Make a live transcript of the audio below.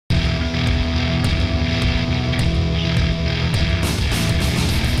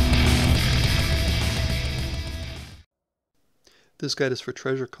This guide is for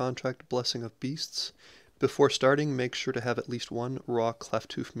Treasure Contract Blessing of Beasts. Before starting, make sure to have at least one Raw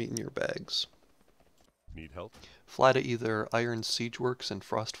Clefthoof Meat in your bags. Need help? Fly to either Iron Siegeworks in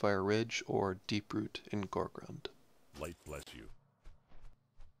Frostfire Ridge or Deeproot in Gorgrond. Light bless you.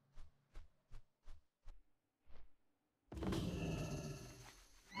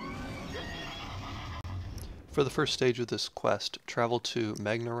 For the first stage of this quest, travel to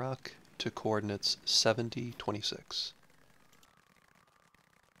Magnarok to coordinates 7026.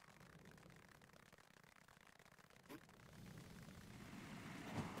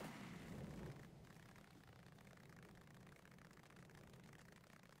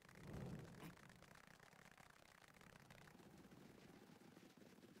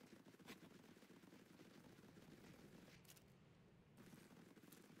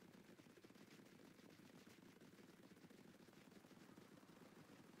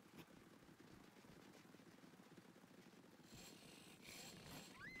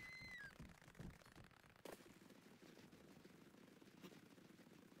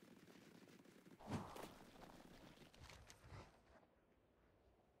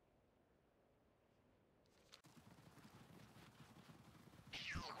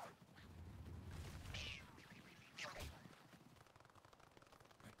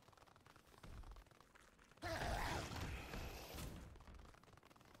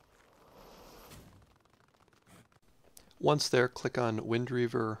 Once there, click on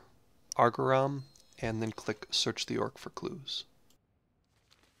Windreader Argoram, and then click Search the Orc for clues.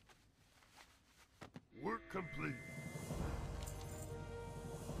 Work complete.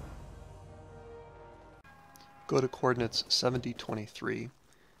 Go to coordinates 7023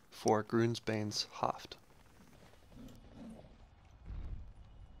 for Gronnsbane's Haft.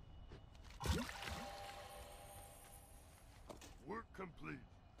 Work complete.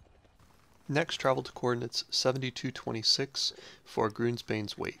 Next, travel to coordinates 7226 for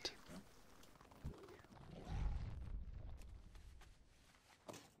Gronnsbane's Weight.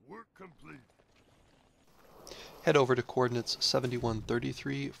 Work complete. Head over to coordinates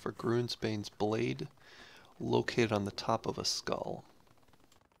 7133 for Gronnsbane's Blade, located on the top of a skull.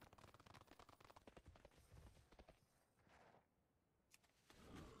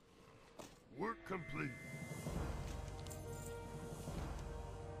 Work complete.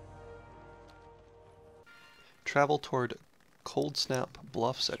 Travel toward Cold Snap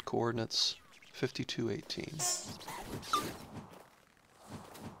Bluffs at coordinates 5218.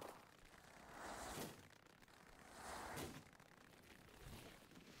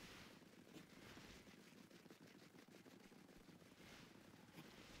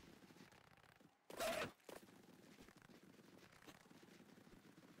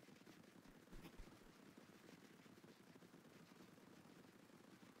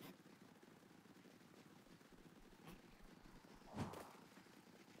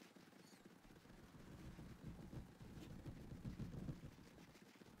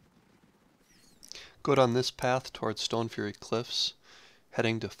 Go down this path towards Stone Fury Cliffs,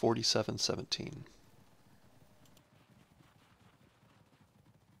 heading to 4717.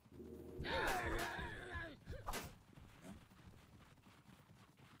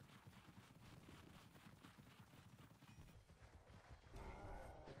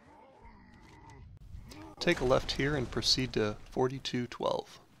 Take a left here and proceed to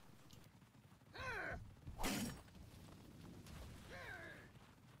 4212.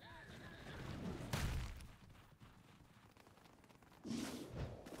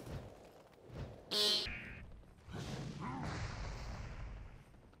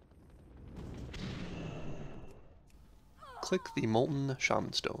 Click the Molten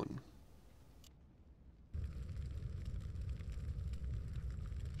Shaman Stone.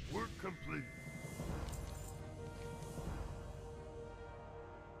 Work complete.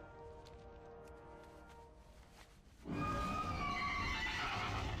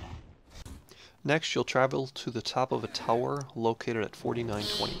 Next, you'll travel to the top of a tower located at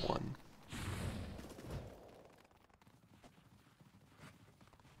 4921.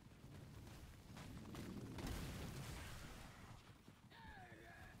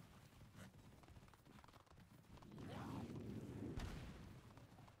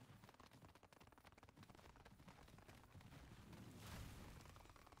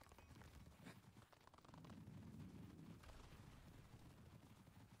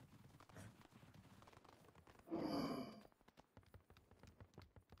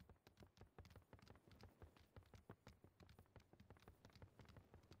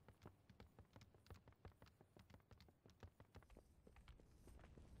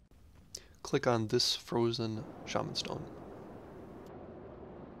 Click on this frozen Shaman Stone.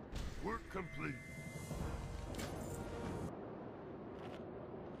 Work complete.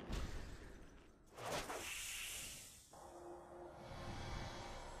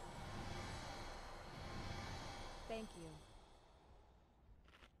 Thank you.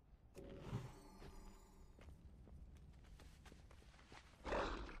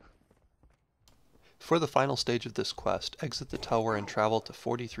 For the final stage of this quest, exit the tower and travel to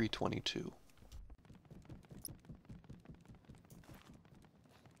 4322.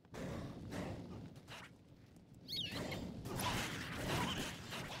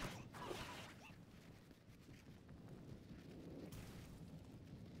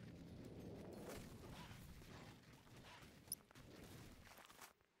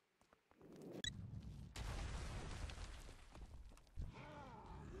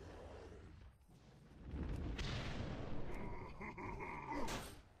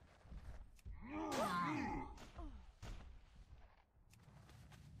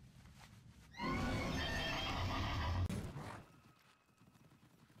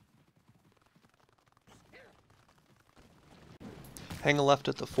 Hang a left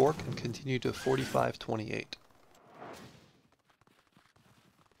at the fork and continue to 4528.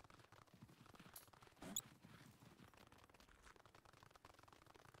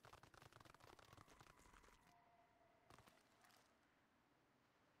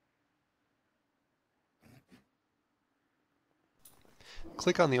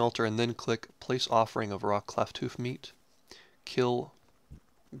 Click on the altar and then click Place Offering of Raw Clefthoof Meat. Kill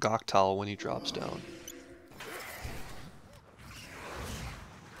Goktal when he drops down.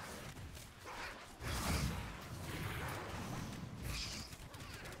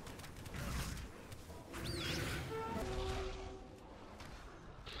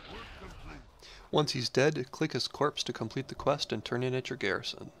 Once he's dead, click his corpse to complete the quest and turn in at your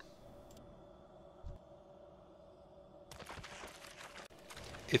garrison.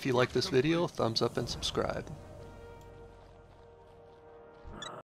 If you like this video, thumbs up and subscribe.